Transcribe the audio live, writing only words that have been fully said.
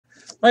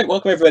All right,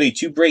 welcome everybody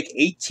to break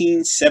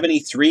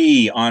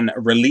 1873 on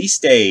release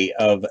day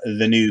of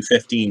the new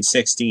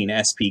 1516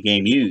 SP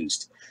game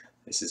used.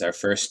 This is our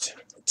first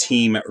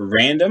team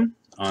random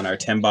on our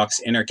 10-box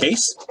inner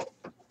case.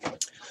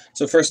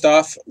 So first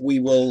off,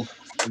 we will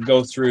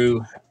go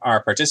through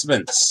our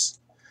participants.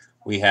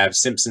 We have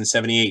Simpson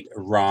 78,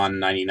 Ron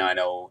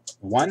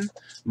 9901,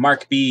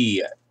 Mark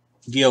B,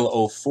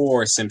 Gil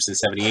 04, Simpson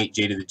 78,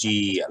 J to the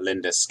G,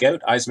 Linda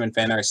Scout, Eisman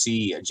Fan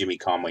RC, Jimmy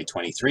Conway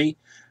 23,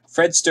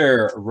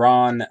 Fredster,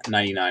 Ron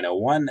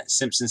 9901,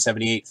 Simpson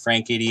 78,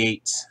 Frank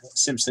 88,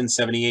 Simpson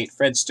 78,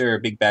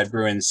 Fredster, Big Bad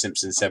Bruins,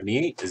 Simpson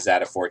 78,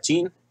 Zada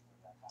 14,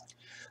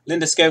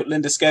 Linda Scout,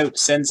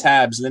 Sends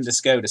Habs, Linda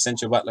Scout,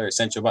 Essential Butler,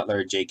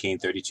 J Kane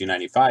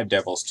 3295,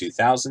 Devils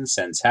 2000,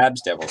 Sends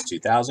Habs, Devils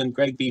 2000,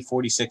 Greg B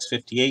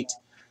 4658,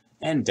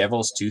 and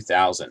Devils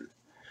 2000.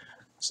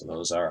 So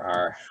those are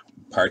our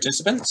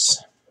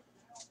participants.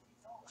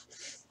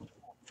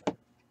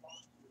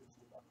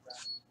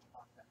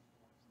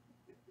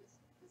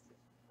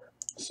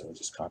 So we'll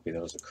just copy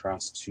those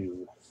across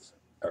to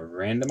a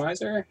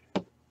randomizer.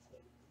 I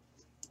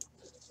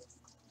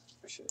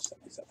should have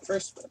set these up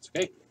first, but that's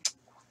okay.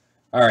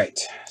 All right,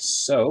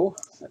 so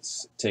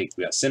we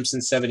got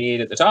Simpson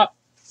 78 at the top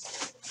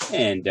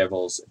and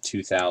Devils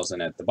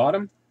 2000 at the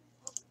bottom.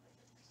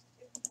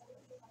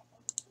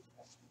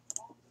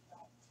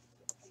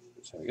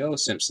 So there we go,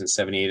 Simpson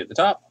 78 at the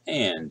top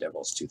and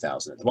Devils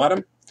 2000 at the bottom.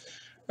 All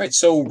right,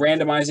 so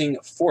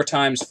randomizing 4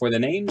 times for the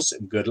names.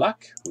 Good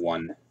luck.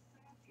 1,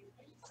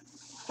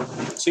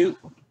 2,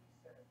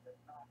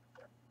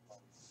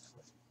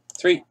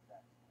 3,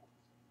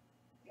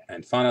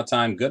 and final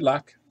time, good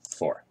luck,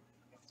 4.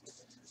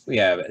 We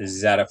have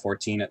Zada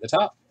 14 at the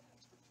top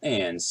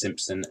and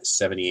Simpson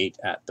 78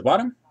 at the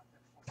bottom.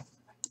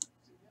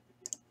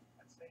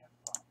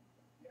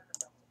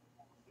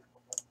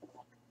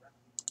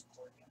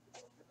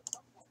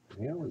 There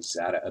we go,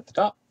 Zada at the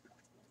top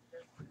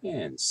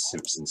and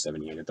Simpson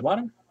 78 at the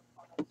bottom.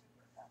 All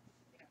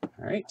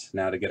right,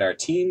 now to get our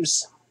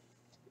teams.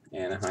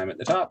 Anaheim at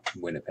the top,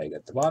 Winnipeg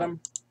at the bottom.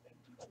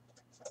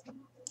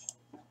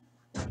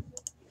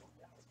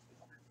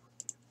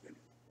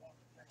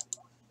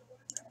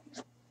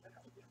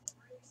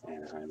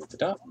 Anaheim at the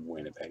top,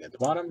 Winnipeg at the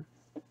bottom.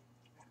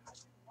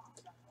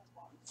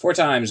 4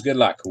 times, good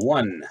luck.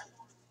 1,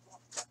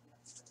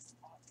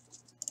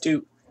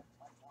 2,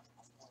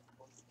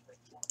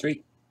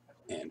 3,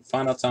 and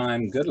final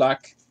time, good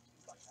luck.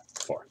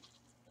 4.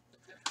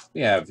 We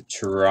have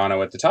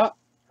Toronto at the top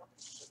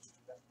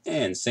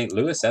and St.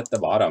 Louis at the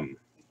bottom.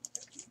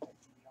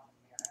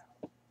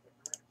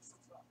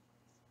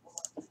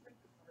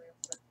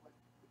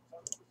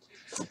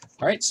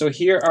 All right, so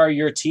here are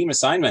your team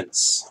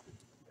assignments.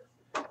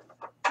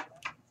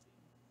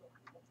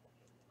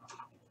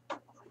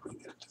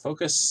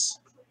 Focus.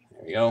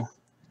 There we go.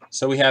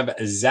 So we have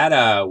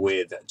Zada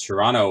with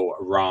Toronto,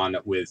 Ron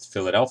with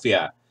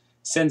Philadelphia,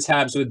 Sens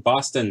Habs with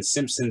Boston,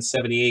 Simpson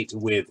 78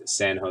 with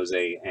San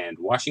Jose and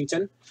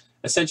Washington,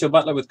 Essential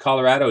Butler with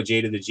Colorado,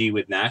 J to the G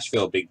with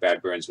Nashville, Big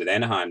Bad Burns with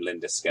Anaheim,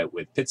 Linda Scout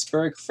with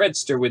Pittsburgh,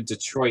 Fredster with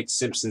Detroit,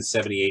 Simpson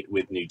 78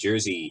 with New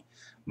Jersey,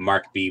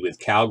 Mark B with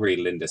Calgary,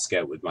 Linda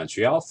Scout with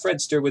Montreal,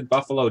 Fredster with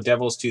Buffalo,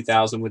 Devils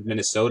 2000 with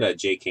Minnesota,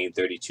 J Kane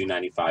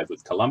 3295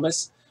 with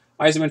Columbus,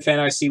 Eisman Fan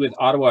RC with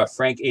Ottawa,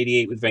 Frank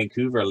 88 with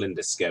Vancouver,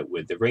 Linda Scout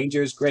with the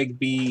Rangers, Greg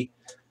B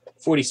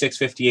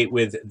 4658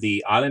 with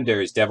the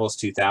Islanders, Devils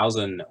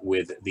 2000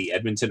 with the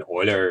Edmonton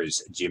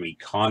Oilers, Jimmy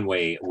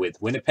Conway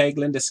with Winnipeg,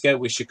 Linda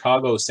Scout with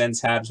Chicago,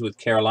 Sens Habs with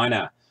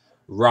Carolina,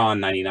 Ron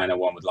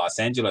 9901 with Los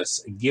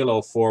Angeles,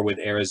 Gil 04 with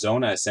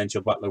Arizona,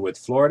 Essential Butler with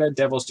Florida,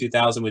 Devils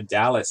 2000 with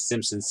Dallas,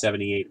 Simpson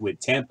 78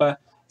 with Tampa,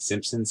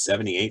 Simpson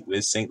 78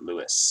 with St.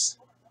 Louis.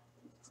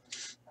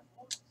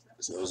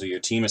 So those are your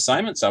team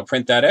assignments. I'll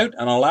print that out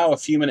and I'll allow a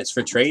few minutes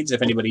for trades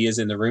if anybody is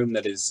in the room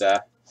that is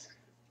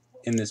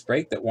in this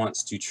break that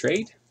wants to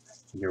trade.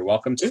 You're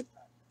welcome to.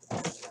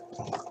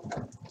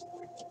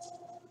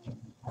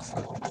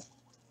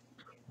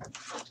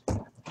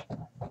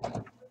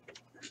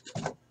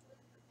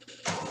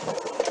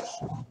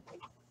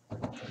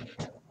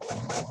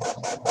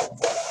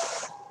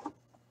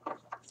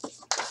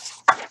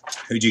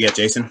 Who'd you get,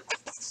 Jason?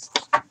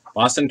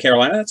 Boston,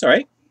 Carolina, that's all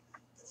right.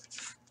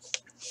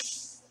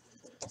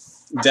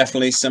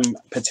 Definitely some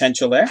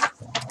potential there.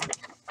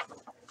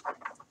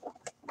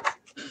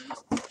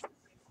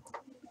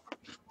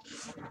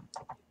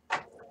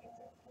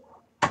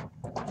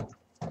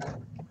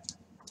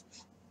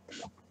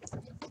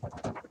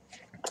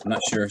 I'm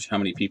not sure how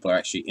many people are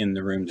actually in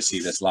the room to see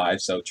this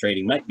live, so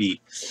trading might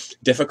be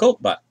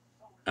difficult, but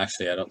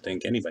actually I don't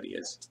think anybody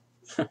is.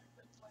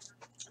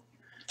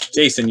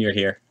 Jason, you're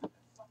here.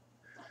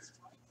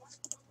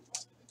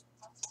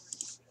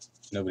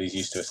 Nobody's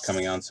used to us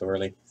coming on so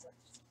early.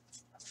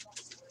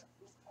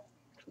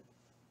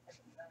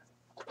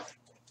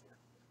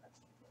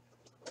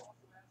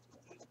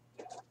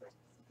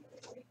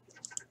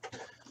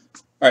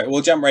 All right,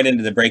 we'll jump right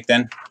into the break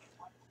then,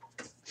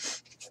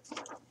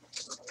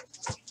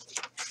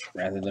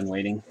 rather than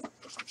waiting.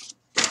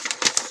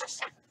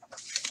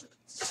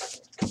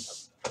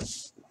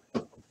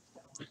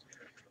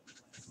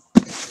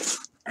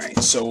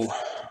 So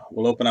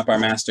we'll open up our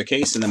master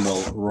case and then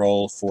we'll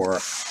roll for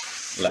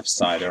left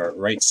side or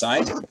right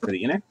side for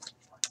the inner.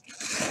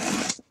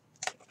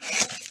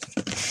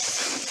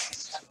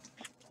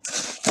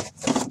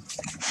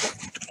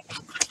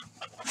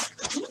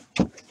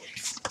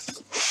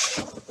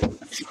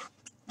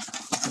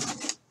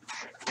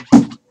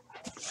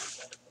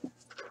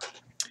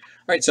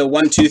 All right, so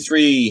 1, 2,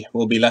 3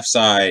 will be left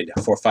side,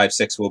 4, 5,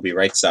 6 will be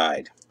right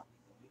side.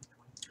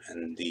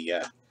 And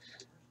the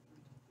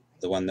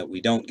one that we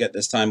don't get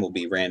this time will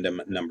be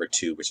random number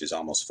 2, which is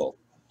almost full.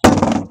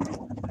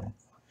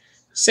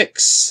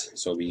 6,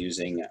 so we'll be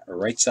using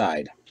right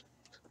side.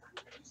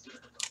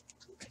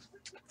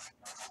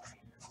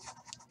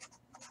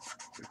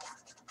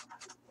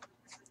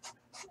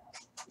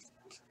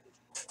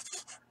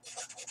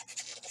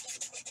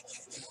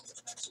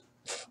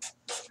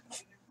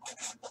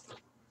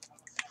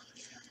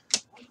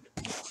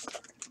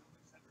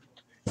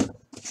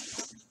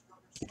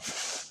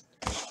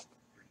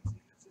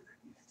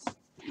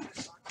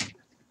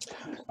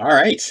 All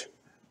right.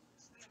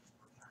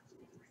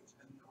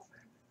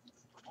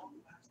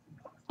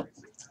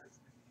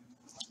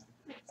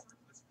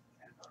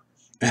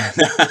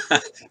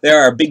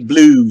 There are big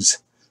blues,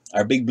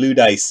 our big blue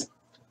dice.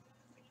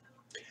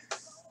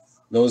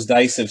 Those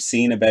dice have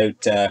seen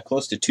about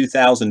close to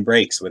 2,000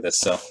 breaks with us,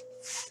 so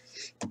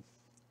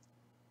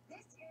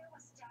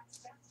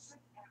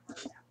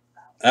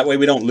that way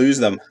we don't lose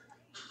them.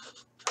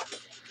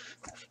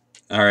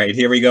 All right,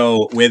 here we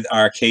go with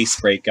our case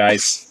break,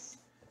 guys.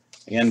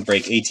 Again,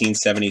 break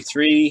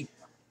 1873.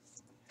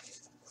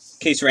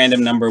 Case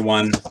random number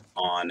 1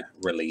 on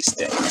release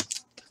day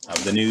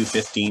of the new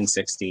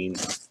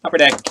 15-16 Upper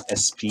Deck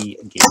SP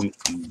Game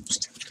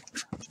Used.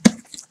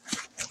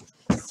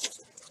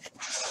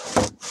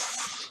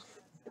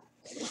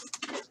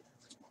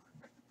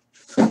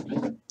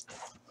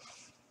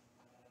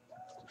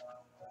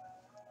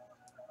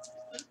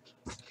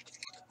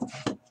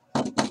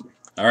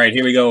 All right,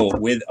 here we go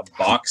with a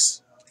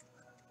box.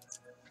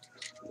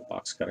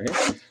 Box cutter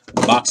here.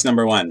 Box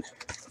number 1.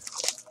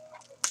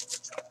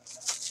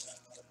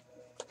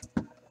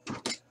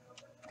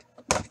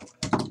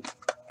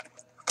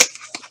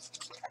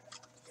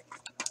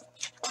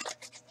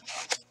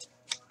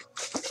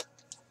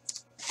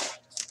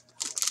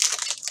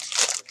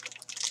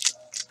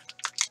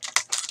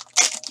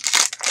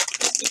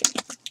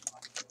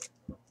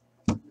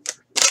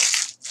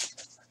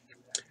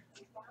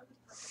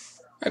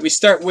 All right, we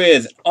start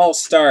with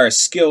All-Star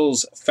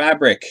Skills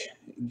Fabric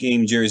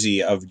game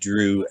jersey of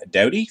Drew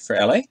Doughty for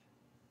LA.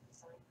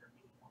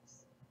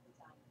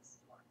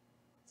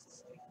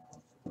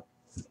 And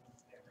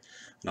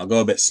I'll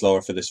go a bit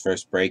slower for this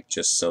first break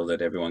just so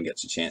that everyone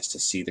gets a chance to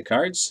see the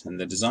cards and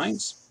the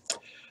designs.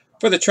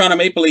 For the Toronto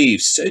Maple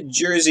Leafs, a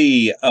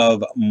jersey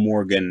of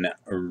Morgan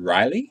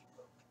Riley.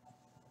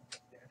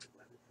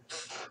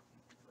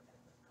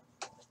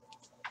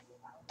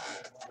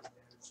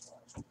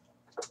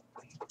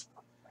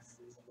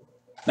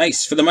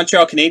 Nice. For the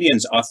Montreal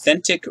Canadiens,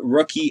 authentic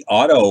rookie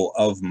auto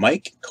of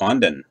Mike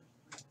Condon.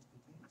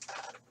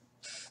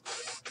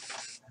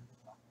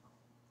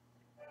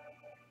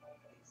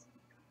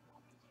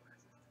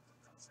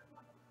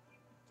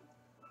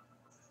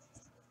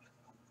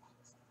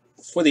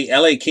 For the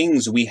LA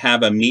Kings, we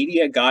have a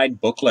media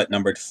guide booklet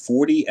numbered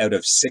 40 out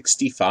of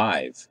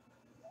 65.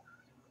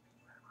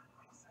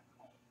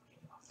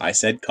 I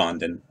said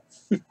Condon.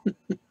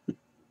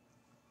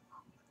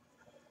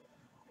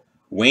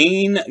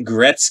 Wayne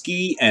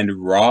Gretzky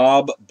and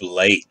Rob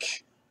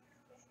Blake.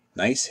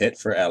 Nice hit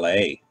for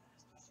LA.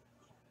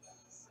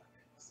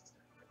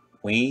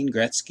 Wayne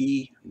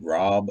Gretzky,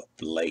 Rob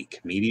Blake.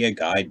 Media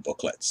guide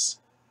booklets.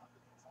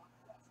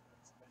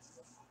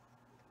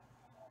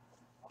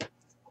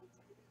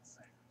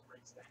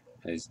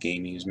 His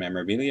game used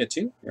memorabilia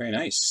too. Very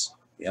nice.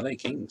 The LA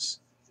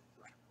Kings.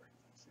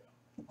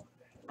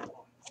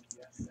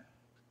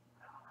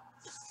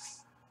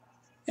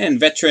 And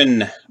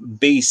veteran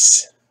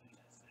base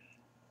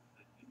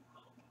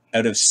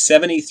out of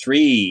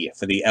 73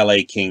 for the LA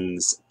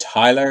Kings,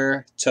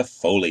 Tyler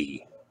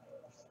Toffoli.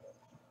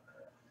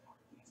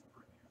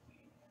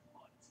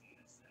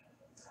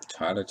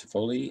 Tyler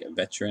Toffoli,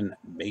 veteran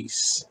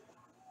base.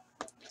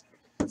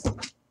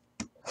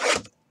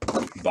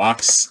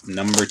 Box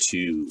number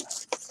 2.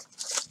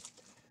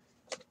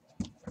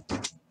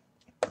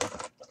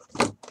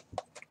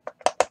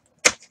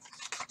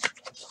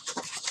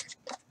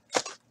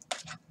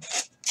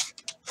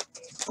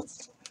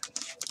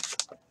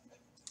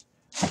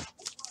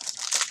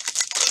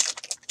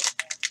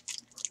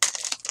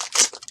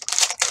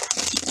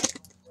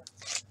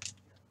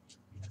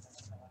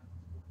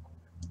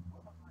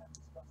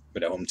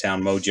 Bit of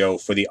hometown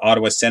mojo for the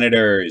Ottawa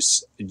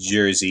Senators,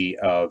 jersey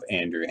of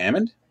Andrew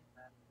Hammond.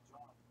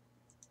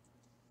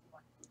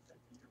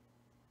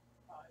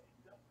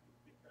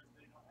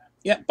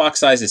 Yeah,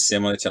 box size is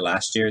similar to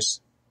last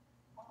year's.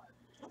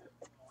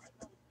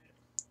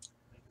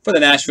 For the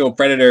Nashville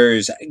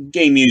Predators,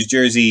 game used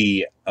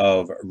jersey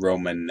of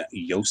Roman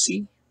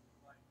Josi.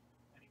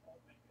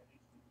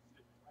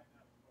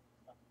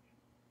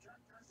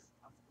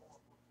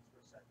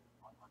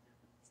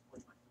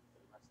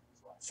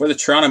 For the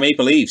Toronto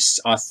Maple Leafs,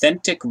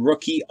 authentic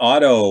rookie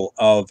auto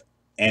of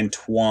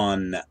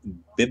Antoine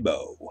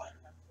Bibeau.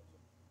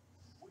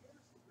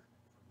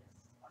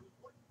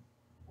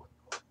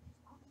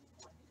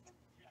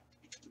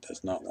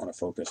 Does not want to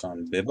focus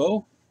on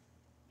Bibeau.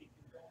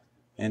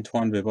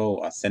 Antoine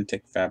Bibeau,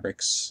 authentic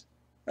fabrics,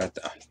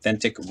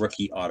 authentic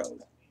rookie auto.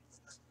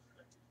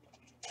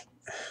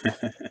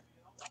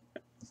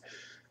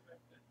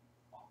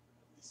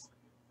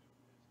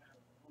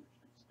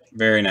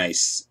 Very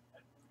nice.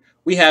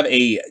 We have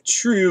a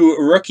true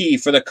rookie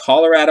for the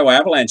Colorado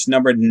Avalanche,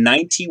 numbered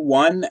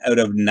 91 out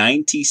of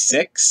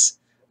 96,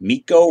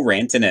 Mikko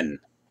Rantanen.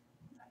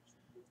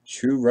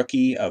 True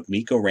rookie of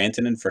Mikko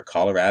Rantanen for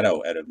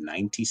Colorado out of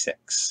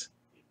 96.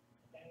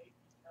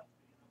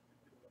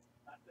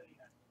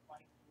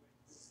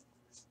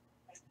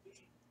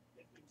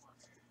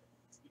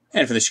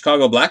 And for the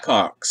Chicago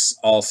Blackhawks,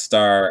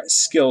 All-Star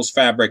Skills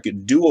Fabric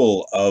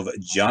duel of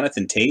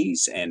Jonathan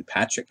Toews and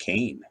Patrick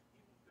Kane.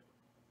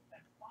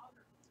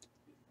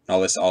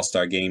 All this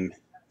All-Star Game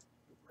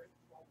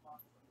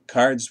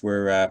cards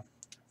were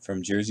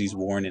from jerseys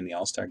worn in the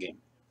All-Star Game.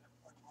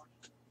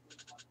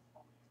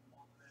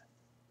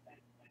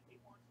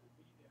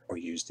 Or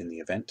used in the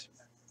event.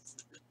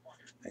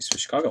 Nice for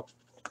Chicago.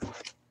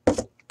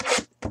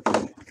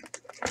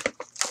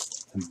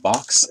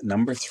 Box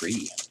number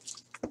 3.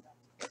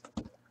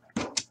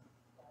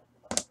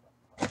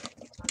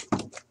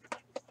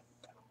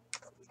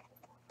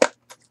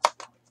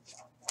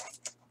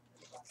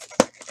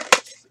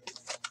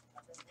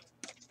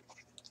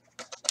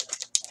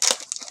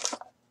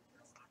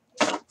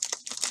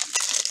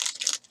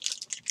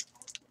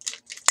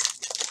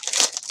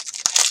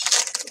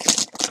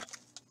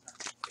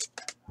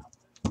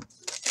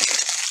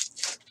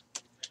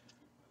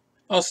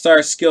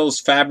 All-Star Skills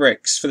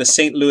Fabrics for the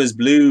St. Louis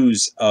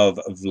Blues of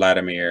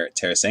Vladimir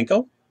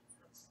Tarasenko.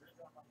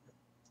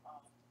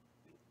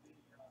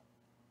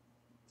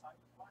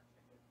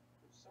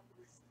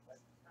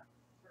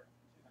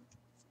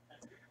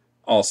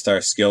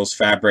 All-Star Skills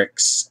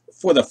Fabrics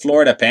for the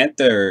Florida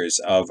Panthers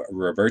of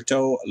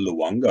Roberto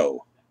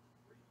Luongo.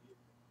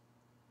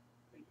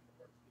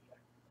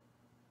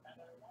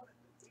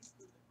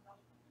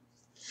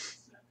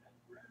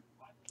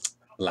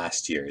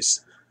 Last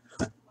year's.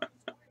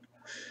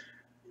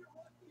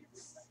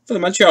 For the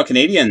Montreal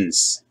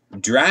Canadiens,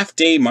 Draft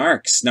Day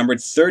Marks,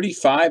 numbered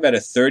 35 out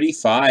of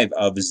 35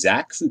 of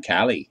Zach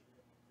Fucale.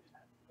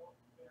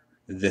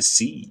 The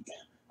Sea.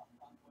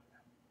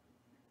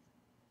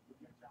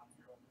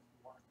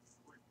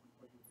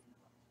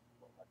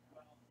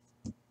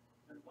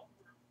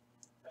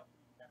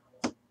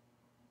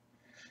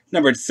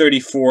 Numbered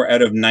 34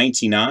 out of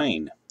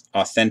 99,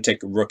 authentic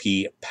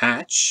rookie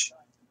patch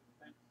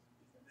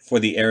for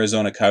the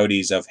Arizona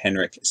Coyotes of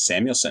Henrik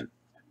Samuelsson.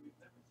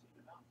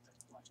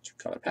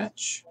 Color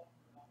patch.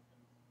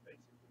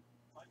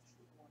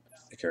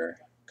 Thicker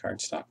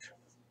cardstock.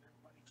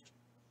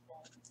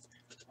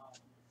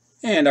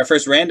 And our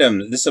first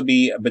random, this will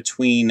be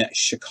between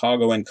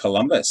Chicago and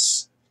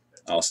Columbus.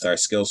 All-Star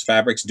Skills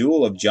Fabrics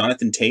duel of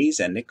Jonathan Toews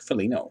and Nick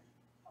Foligno.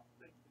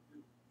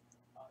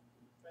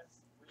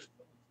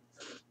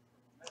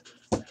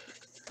 All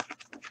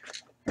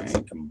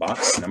right,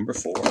 box number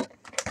 4.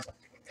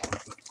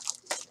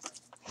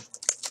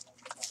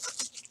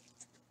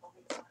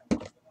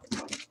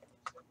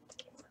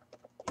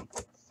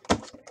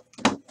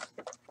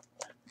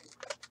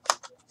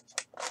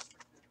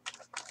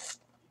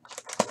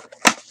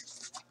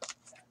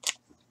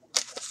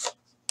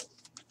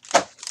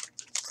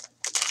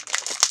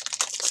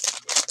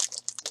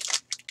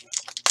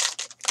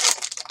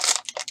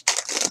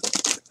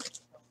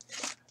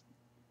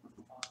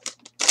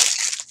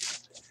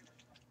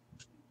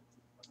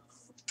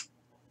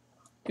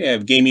 We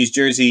have game used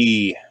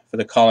jersey for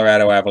the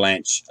Colorado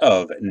Avalanche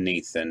of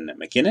Nathan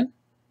MacKinnon.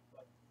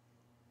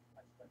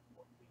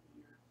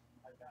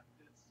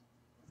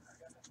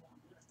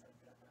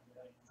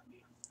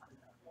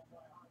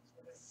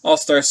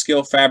 All-Star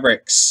Skill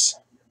Fabrics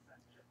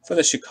for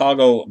the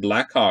Chicago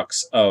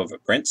Blackhawks of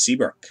Brent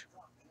Seabrook.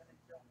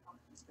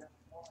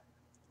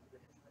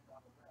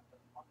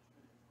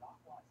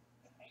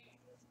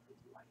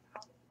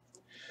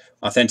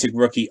 Authentic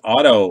Rookie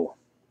Auto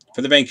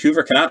for the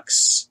Vancouver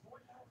Canucks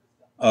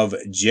of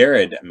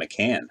Jared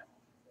McCann.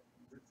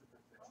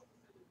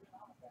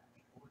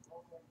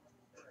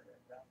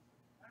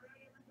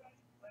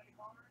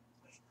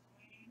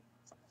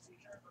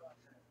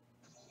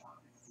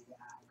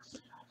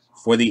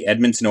 For the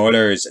Edmonton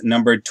Oilers,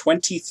 numbered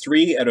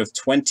 23 out of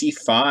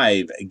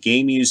 25,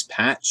 game used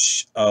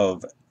patch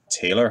of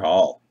Taylor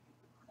Hall.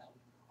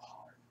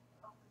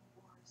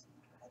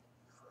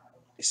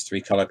 This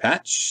 3-color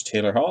patch,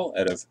 Taylor Hall,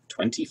 out of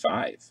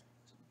 25.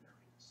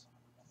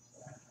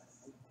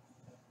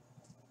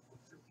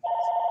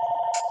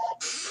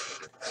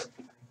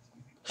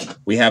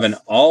 We have an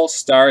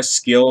All-Star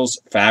Skills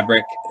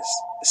Fabric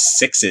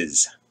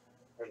 6s.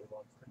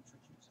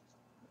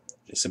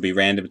 This will be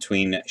random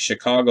between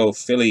Chicago,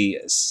 Philly,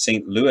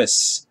 St.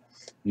 Louis,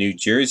 New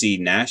Jersey,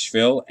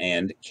 Nashville,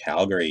 and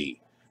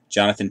Calgary.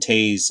 Jonathan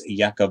Tays,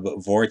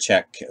 Jakub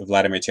Voracek,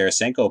 Vladimir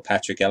Tarasenko,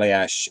 Patrick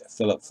Eliash,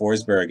 Philip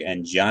Forsberg,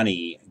 and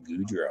Johnny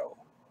Gaudreau.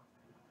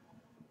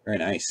 Very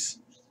nice.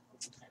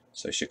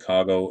 So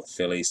Chicago,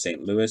 Philly,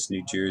 St. Louis,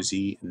 New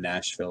Jersey,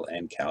 Nashville,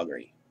 and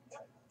Calgary.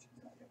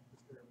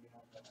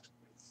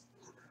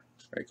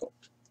 Very cool.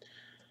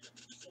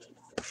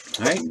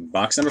 All right,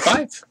 box number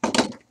 5.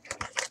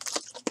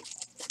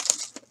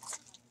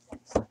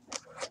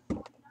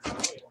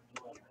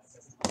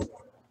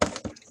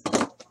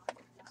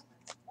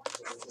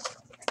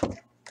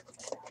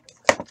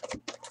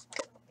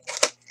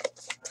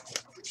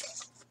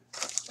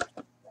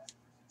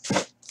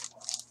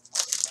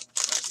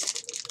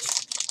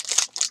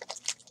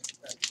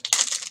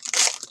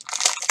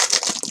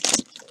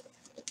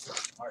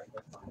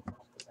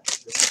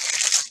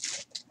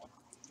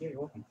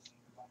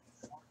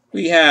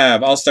 We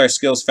have All-Star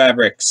Skills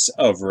Fabrics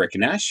of Rick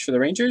Nash for the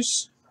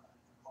Rangers.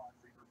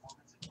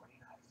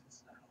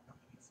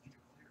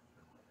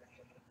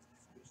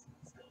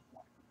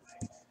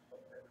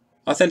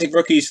 Authentic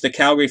Rookies for the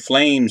Calgary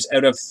Flames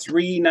out of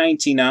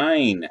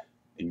 399.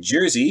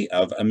 Jersey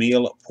of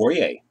Emile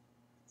Poirier.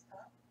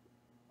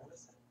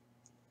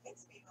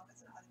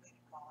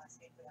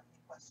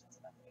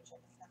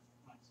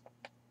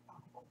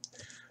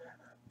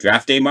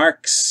 Draft Day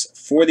Marks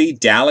for the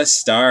Dallas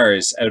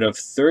Stars out of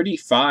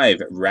 35.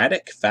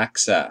 Radek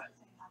Faksa.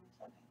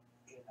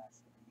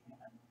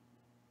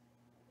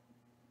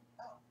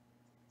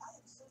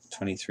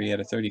 (23 out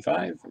of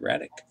 35).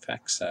 Radek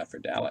Faksa for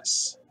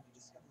Dallas.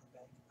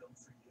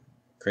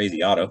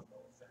 Crazy auto.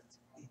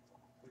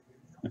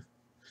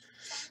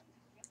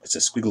 It's a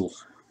squiggle.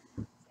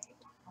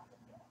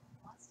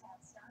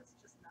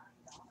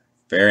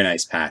 Very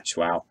nice patch.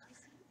 Wow.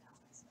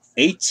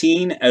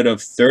 18 out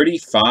of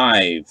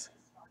 35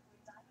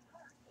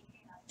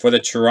 for the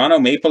Toronto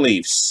Maple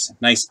Leafs.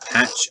 Nice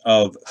patch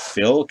of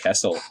Phil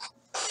Kessel.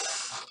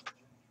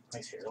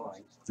 Nice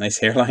hairline. Nice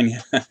hairline,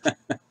 yeah.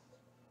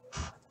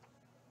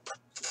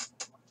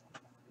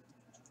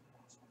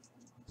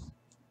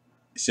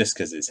 It's just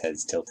because his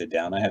head's tilted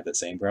down. I have the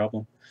same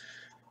problem.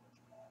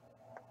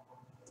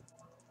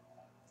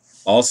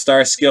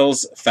 All-Star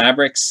Skills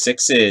Fabrics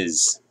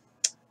 6s.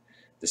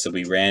 This will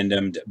be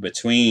randomed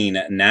between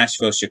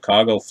Nashville,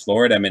 Chicago,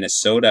 Florida,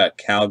 Minnesota,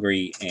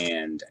 Calgary,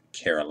 and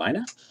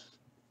Carolina.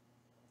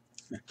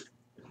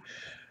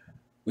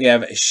 We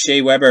have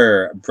Shea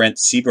Weber, Brent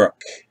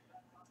Seabrook,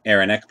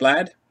 Aaron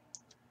Ekblad,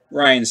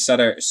 Ryan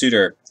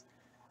Suter,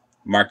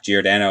 Mark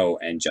Giordano,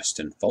 and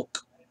Justin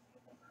Falk.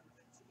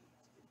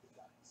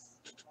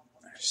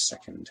 Our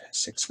second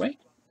 6-way.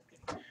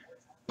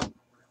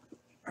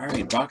 All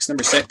right, box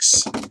number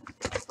 6.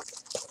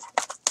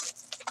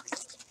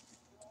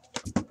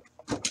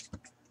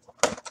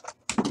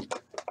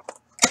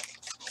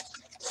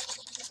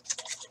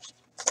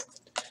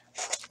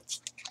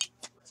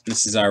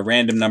 This is our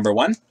random number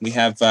 1. We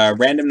have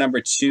random number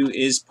 2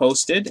 is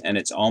posted, and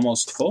it's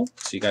almost full,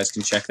 so you guys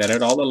can check that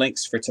out. All the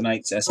links for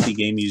tonight's SP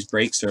Game Used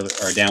Breaks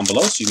are down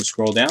below, so you can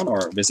scroll down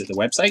or visit the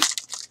website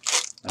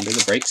under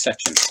the breaks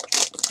section.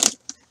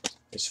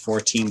 There's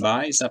 14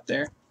 buys up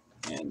there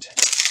and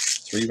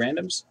 3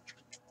 randoms.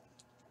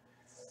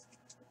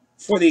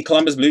 For the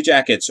Columbus Blue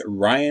Jackets,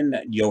 Ryan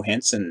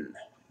Johansson,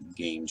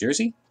 game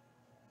jersey.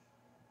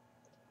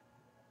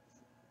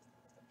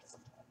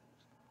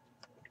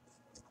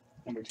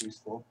 Number 2 is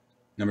full.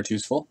 Number 2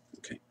 is full?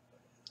 Okay.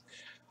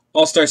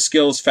 All-Star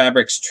Skills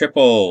Fabrics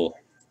triple.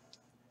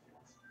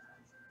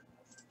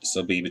 This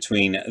will be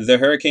between the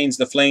Hurricanes,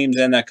 the Flames,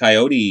 and the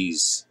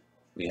Coyotes.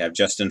 We have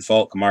Justin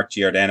Falk, Mark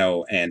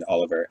Giordano, and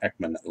Oliver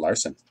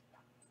Ekman-Larsson.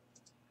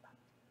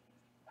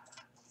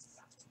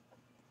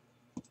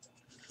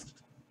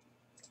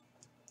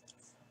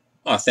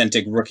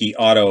 Authentic Rookie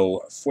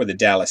Auto for the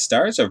Dallas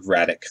Stars of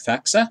Radek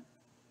Faksa.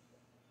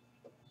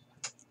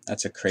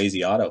 That's a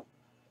crazy auto.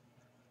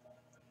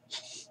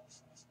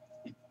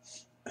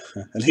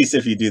 At least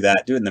if you do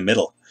that, do it in the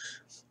middle.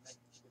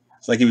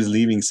 It's like he was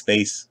leaving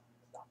space,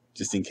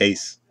 just in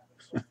case.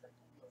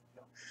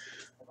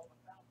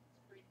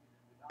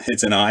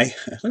 It's an I.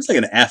 It looks like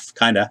an F,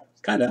 kinda.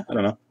 I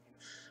don't know.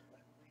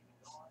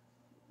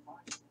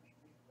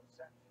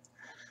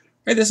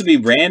 All right, this will be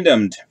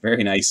randomed.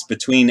 Very nice.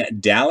 Between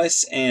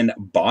Dallas and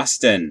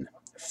Boston.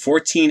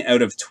 14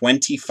 out of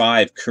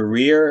 25.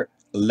 Career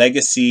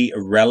Legacy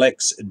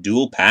Relics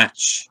dual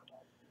patch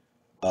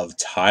of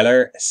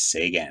Tyler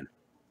Seguin.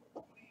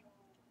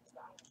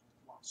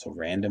 So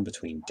random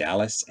between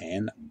Dallas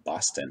and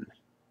Boston.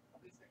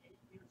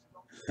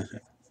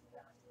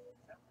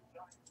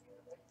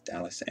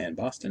 Dallas and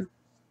Boston.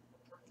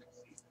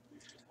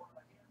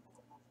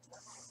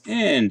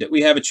 And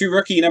we have a true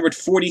rookie numbered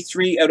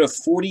 43 out of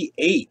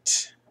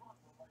 48.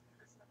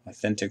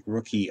 Authentic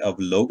rookie of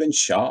Logan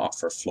Shaw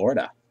for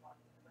Florida.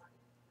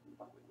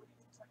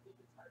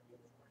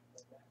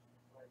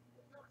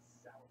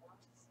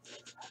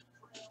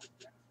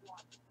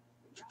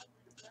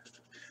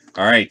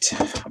 All right,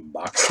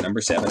 box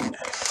number 7.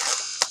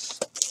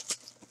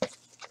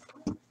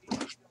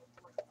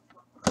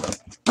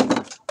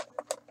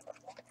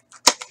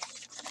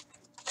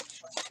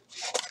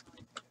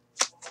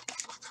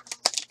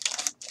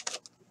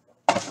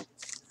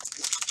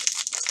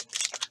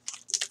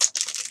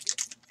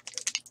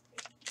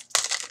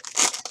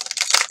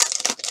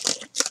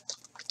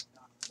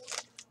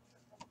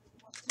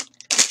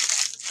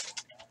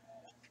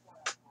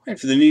 right,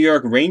 for the New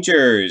York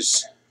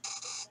Rangers,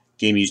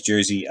 game used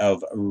jersey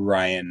of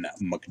Ryan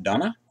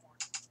McDonough.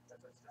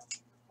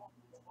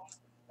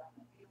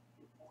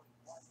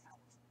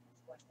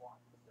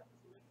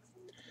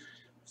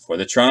 For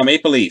the Toronto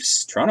Maple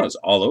Leafs, Toronto's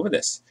all over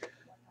this.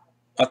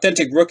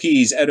 Authentic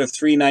Rookies out of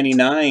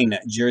 399,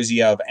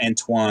 jersey of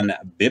Antoine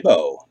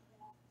Bibeau.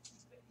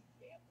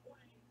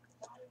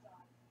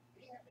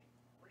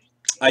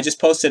 I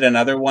just posted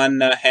another one,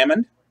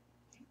 Hammond.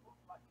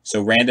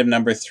 So random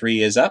number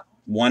 3 is up.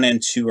 1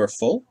 and 2 are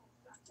full.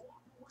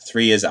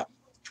 3 is up.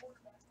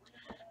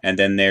 And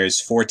then there's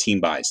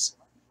 14 buys.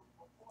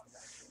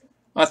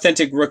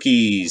 Authentic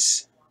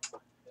Rookies.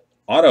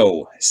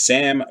 Auto,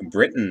 Sam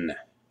Britton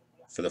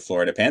for the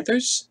Florida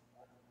Panthers.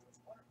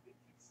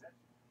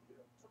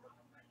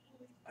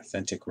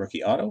 Authentic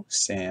Rookie Auto,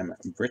 Sam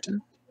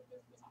Britton.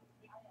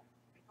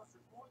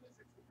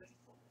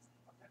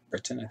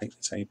 Britton, I think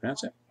that's how you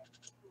pronounce it.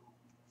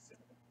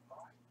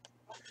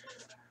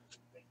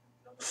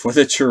 For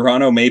the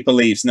Toronto Maple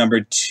Leafs, number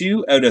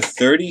 2 out of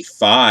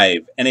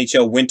 35,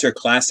 NHL Winter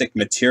Classic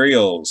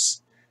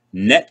Materials.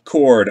 Net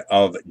cord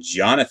of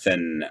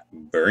Jonathan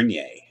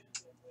Bernier.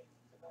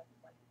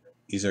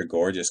 These are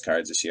gorgeous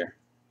cards this year.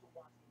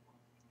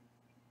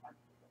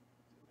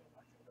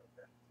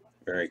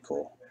 Very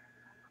cool.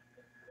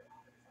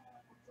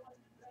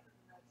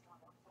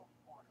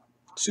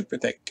 Super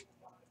thick.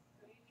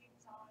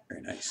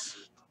 Very nice.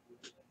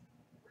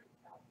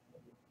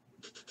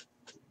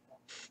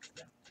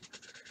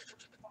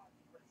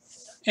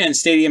 And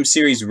Stadium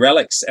Series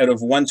Relics out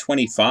of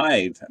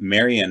 125,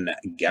 Marian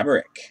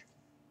Gaborik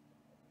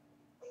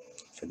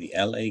for the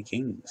LA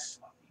Kings.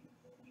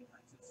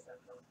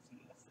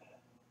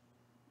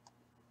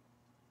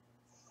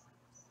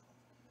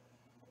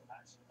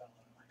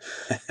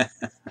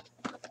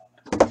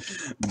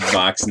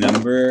 Box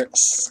number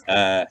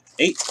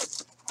 8.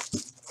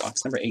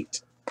 Box number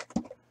 8.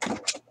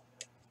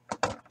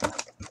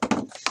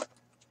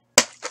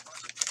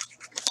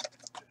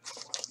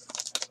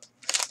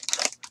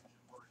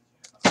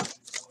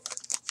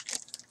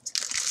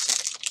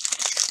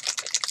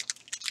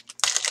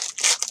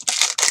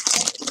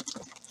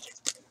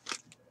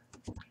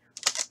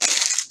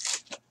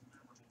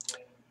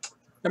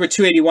 Number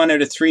 281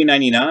 out of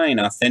 399,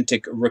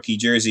 authentic rookie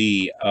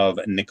jersey of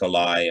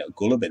Nikolai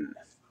Gulibin.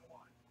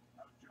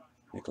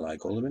 Nikolai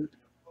Gulibin,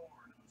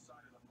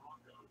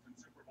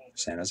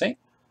 San Jose.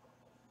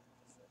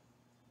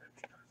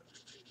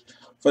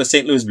 For the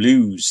St. Louis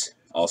Blues,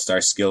 All-Star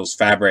Skills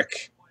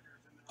fabric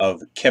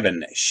of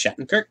Kevin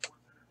Shattenkirk.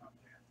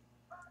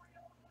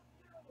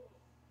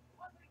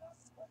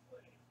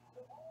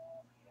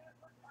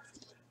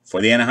 For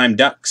the Anaheim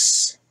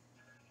Ducks,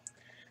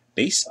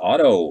 base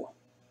auto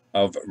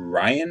of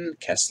Ryan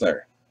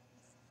Kessler.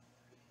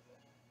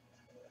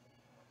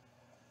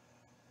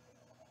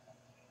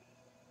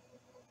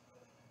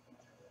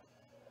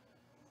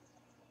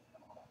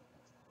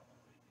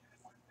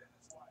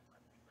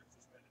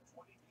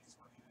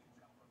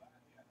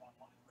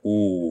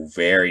 Ooh,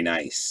 very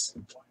nice.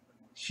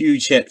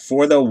 Huge hit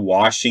for the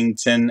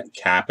Washington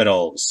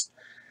Capitals.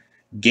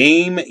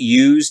 Game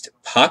used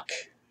puck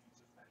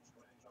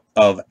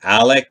of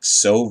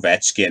Alex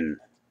Ovechkin.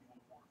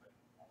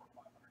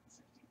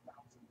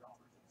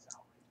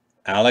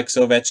 Alex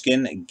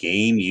Ovechkin,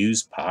 game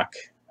used puck.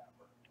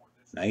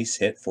 Nice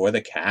hit for the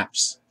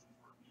Caps.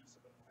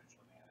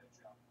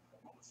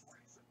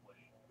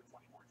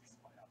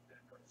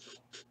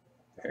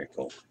 Very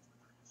cool.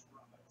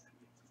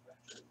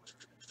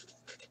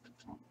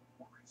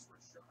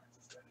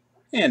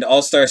 And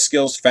All-Star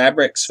Skills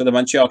fabrics for the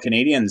Montreal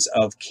Canadiens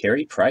of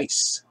Carey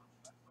Price.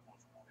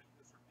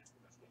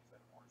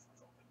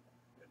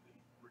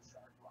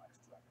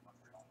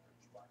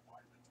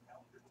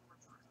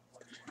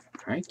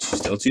 All right,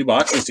 still 2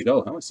 boxes to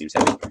go. Oh, it seems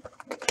heavy.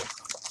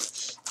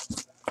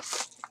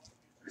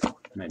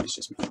 Maybe it's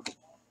just me.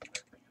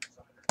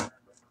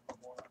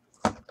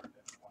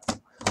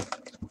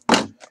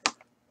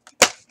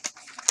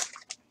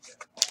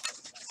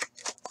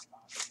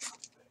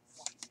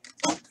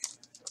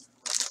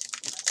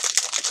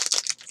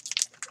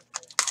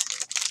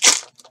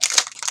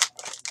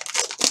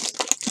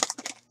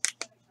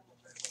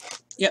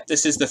 Yep,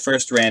 this is the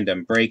first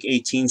random. Break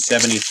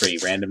 1873,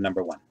 random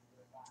number 1.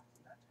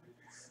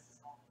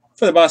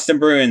 For the Boston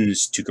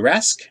Bruins, Tuukka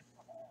Rask,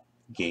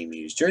 game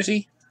used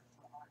jersey.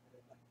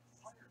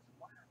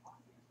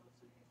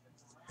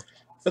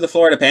 For the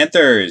Florida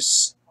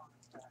Panthers,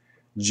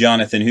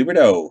 Jonathan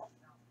Huberdeau,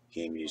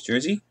 game used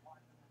jersey.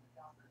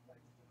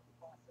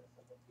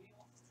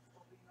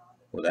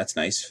 Well, that's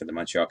nice for the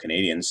Montreal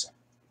Canadiens.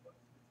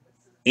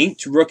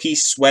 Inked rookie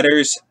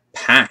sweaters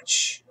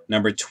patch,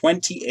 number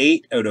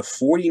 28 out of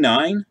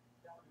 49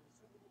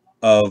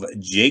 of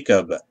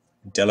Jacob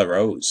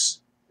Delarose.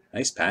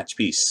 Nice patch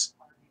piece.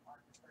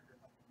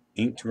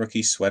 Inked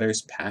rookie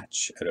sweaters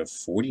patch out of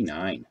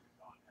 49.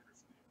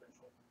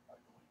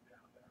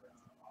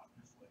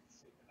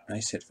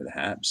 Nice hit for the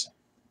Habs.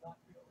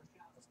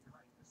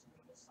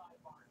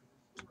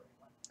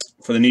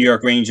 For the New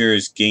York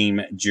Rangers, game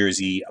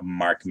jersey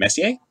Mark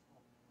Messier.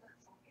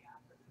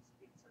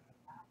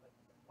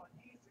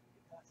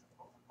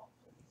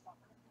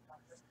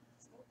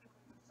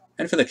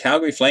 And for the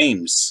Calgary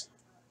Flames,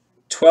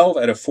 12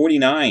 out of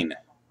 49.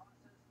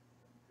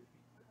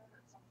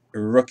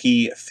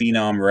 Rookie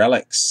Phenom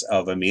Relics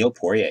of Emile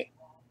Poirier.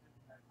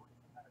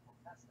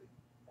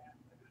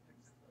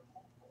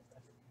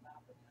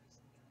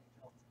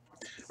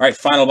 All right,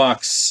 final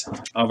box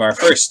of our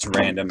first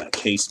random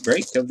case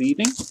break of the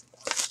evening.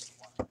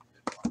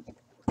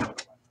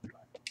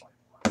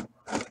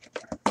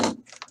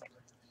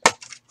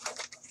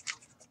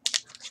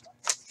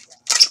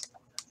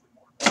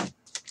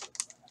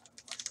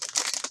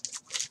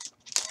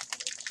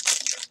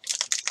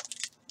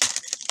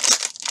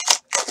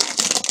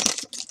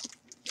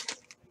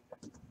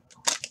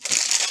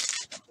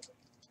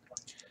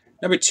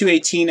 Number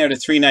 218 out of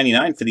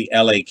 399 for the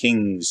LA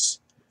Kings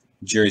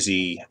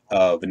jersey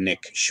of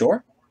Nick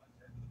Shore.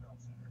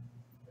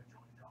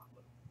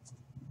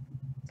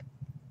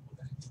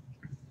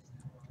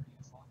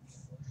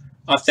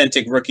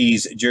 Authentic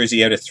Rookies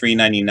jersey out of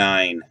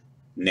 399,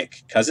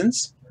 Nick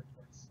Cousins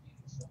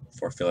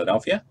for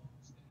Philadelphia.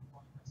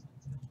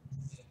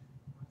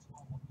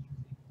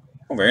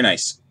 Oh, very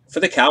nice.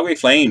 For the Calgary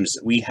Flames,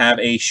 we have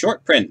a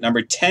short print,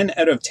 number 10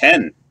 out of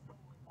 10.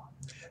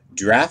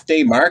 Draft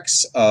day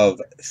marks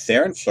of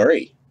Theoren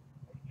Fleury.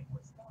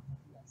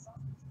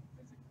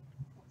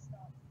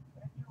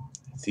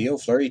 Theo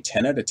Fleury,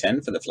 10 out of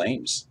 10 for the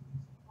Flames.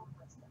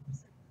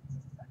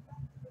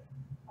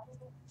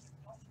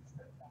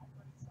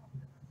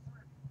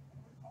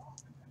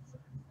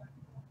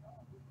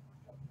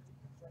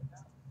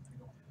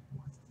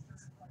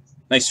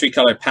 Nice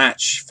three-color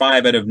patch,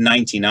 5 out of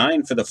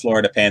 99 for the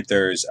Florida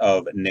Panthers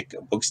of Nick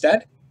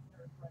Bukestad.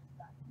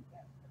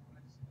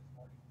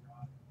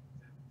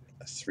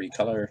 A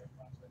three-color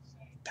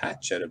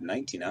patch out of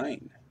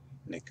 99,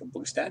 Nick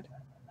Bukestad.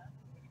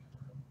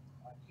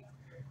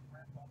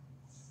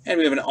 And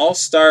we have an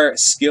All-Star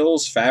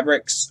Skills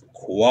Fabrics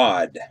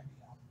Quad.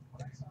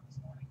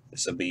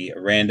 This will be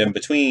random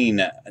between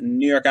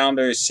New York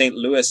Islanders, St.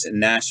 Louis,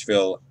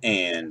 Nashville,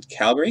 and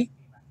Calgary.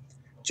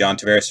 John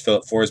Tavares,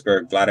 Philip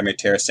Forsberg, Vladimir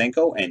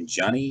Tarasenko, and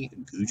Johnny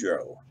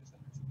Gaudreau.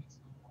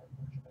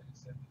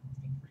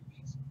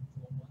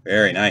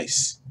 Very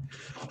nice.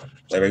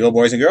 There we go,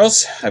 boys and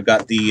girls. I've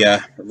got the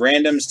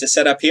randoms to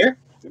set up here.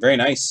 Very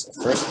nice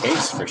first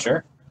case for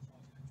sure.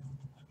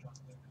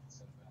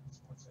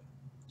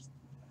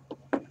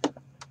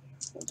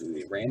 We'll do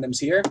the randoms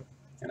here.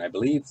 And I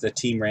believe the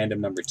team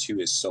random number 2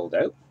 is sold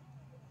out.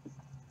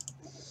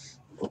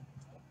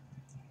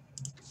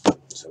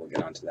 So we'll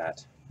get on to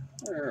that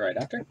right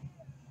after.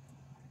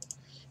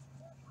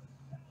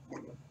 All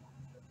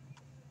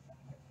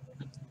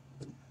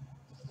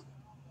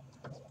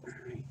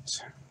right.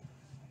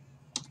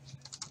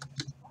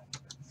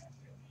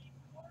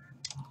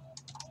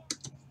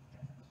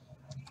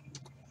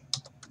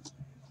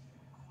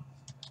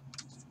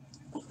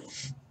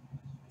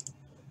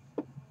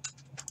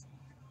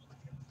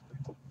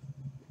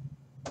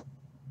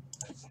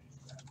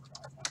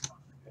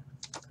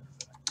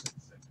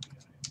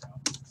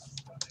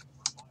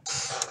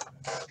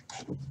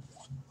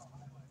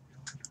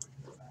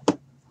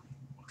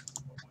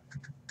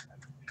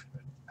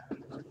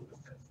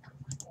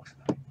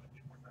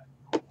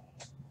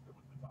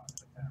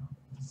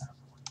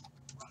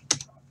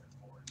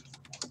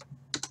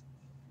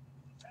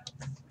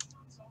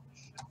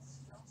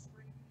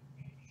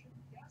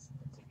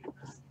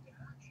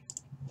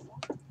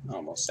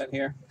 Almost set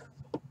here.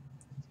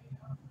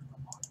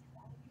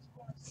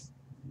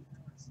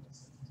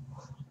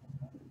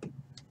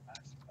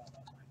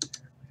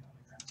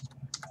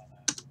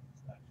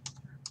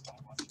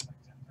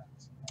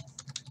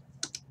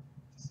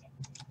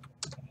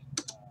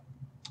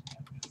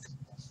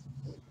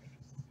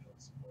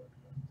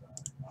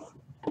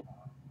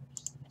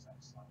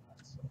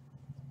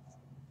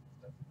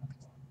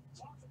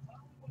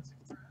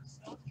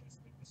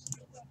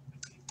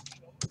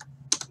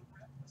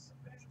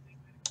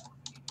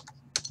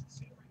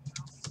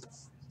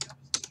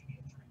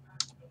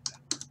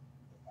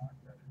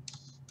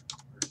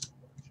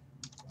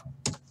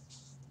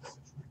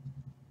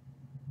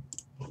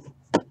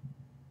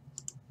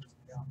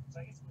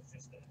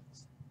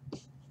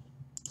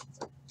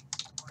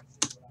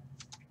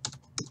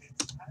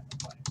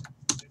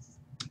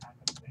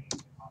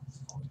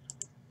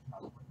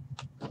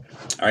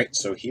 All right,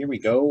 so here we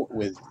go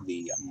with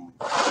the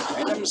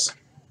randoms.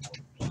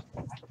 All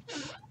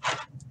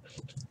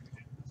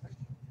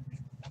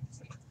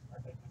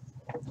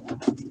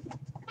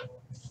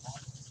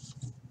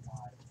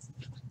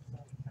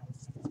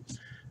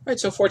right,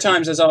 so 4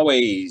 times as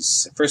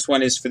always. First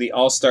one is for the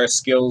All-Star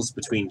Skills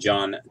between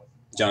Jonathan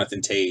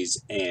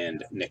Toews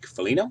and Nick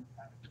Foligno.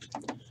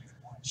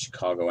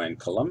 Chicago and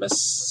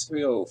Columbus. Here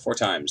we go 4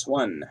 times.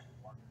 1,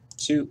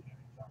 2,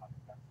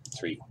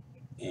 3,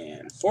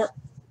 and 4.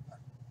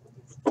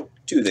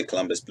 To the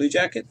Columbus Blue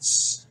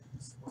Jackets.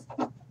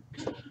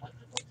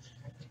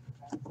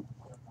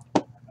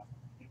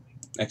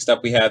 Next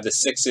up, we have the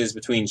 6s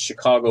between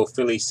Chicago,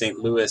 Philly, St.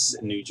 Louis,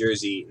 New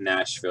Jersey,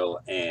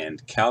 Nashville,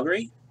 and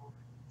Calgary.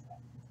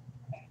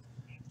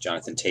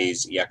 Jonathan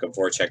Tays, Jakub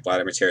Voracek,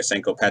 Vladimir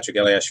Tarasenko, Patrick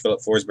Elias,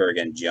 Philip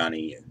Forsberg, and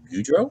Johnny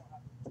Gaudreau.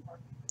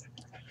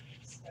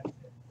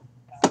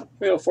 Here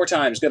we go 4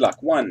 times. Good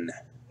luck. 1,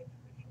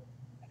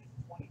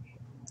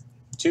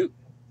 2,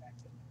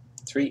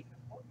 3,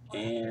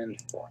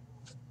 and 4.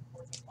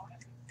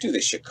 To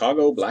the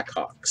Chicago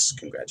Blackhawks.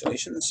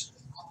 Congratulations.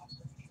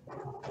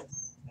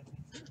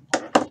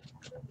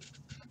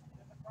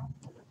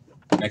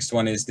 Next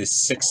one is the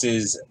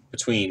 6s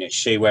between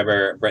Shea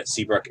Weber, Brett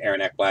Seabrook,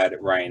 Aaron Ekblad,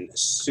 Ryan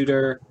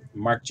Suter,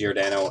 Mark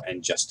Giordano,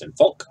 and Justin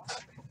Falk.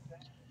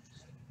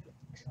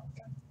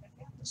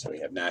 So we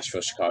have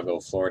Nashville, Chicago,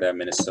 Florida,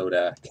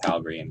 Minnesota,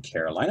 Calgary, and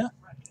Carolina.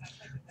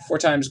 4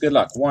 times. Good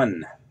luck.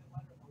 1,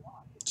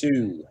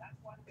 2,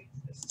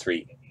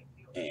 3,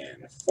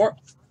 and 4.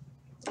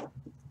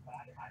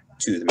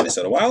 To the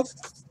Minnesota Wild.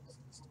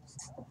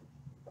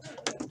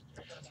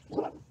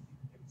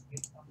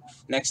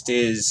 Next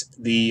is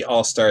the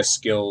All-Star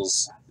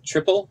Skills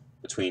triple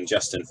between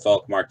Justin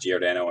Falk, Mark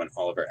Giordano, and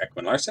Oliver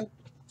Ekman-Larsson.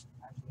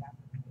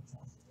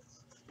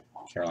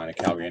 Carolina,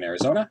 Calgary, and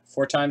Arizona.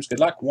 4 times. Good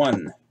luck.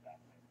 1,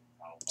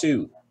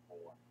 2,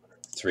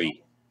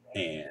 3,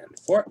 and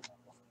 4.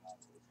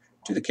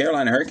 To the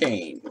Carolina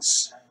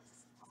Hurricanes.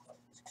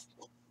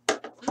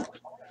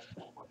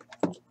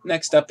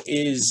 Next up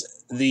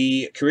is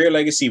the Career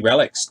Legacy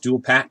Relics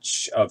dual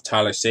patch of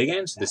Tyler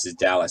Seguin. So this is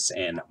Dallas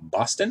and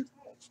Boston.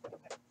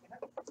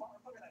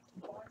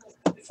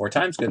 4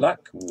 times. Good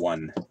luck.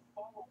 1,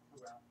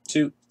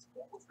 2,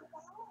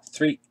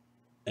 3,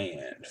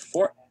 and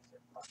 4.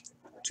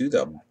 To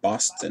the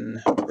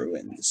Boston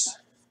Bruins.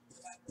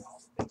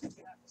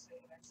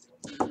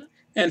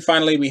 And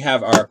finally, we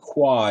have our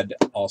quad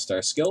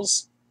All-Star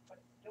Skills.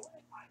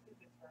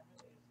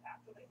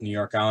 New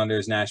York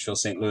Islanders, Nashville,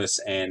 St. Louis,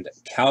 and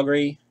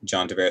Calgary.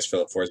 John Tavares,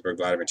 Philip Forsberg,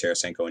 Vladimir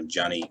Tarasenko, and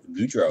Johnny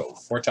Gaudreau.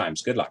 4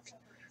 times. Good luck.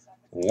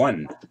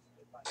 1,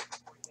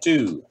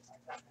 2,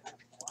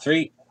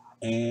 3,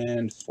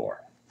 and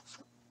 4.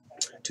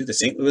 To the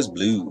St. Louis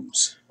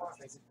Blues.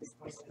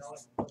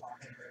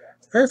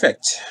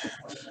 Perfect.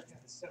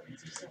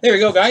 There we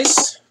go,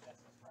 guys.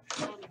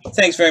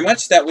 Thanks very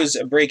much. That was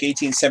break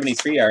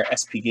 1873, our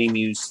SP Game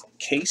Use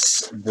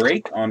case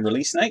break on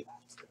release night.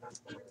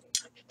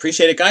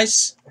 Appreciate it,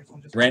 guys.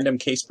 Random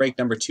case break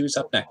number 2 is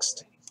up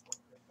next.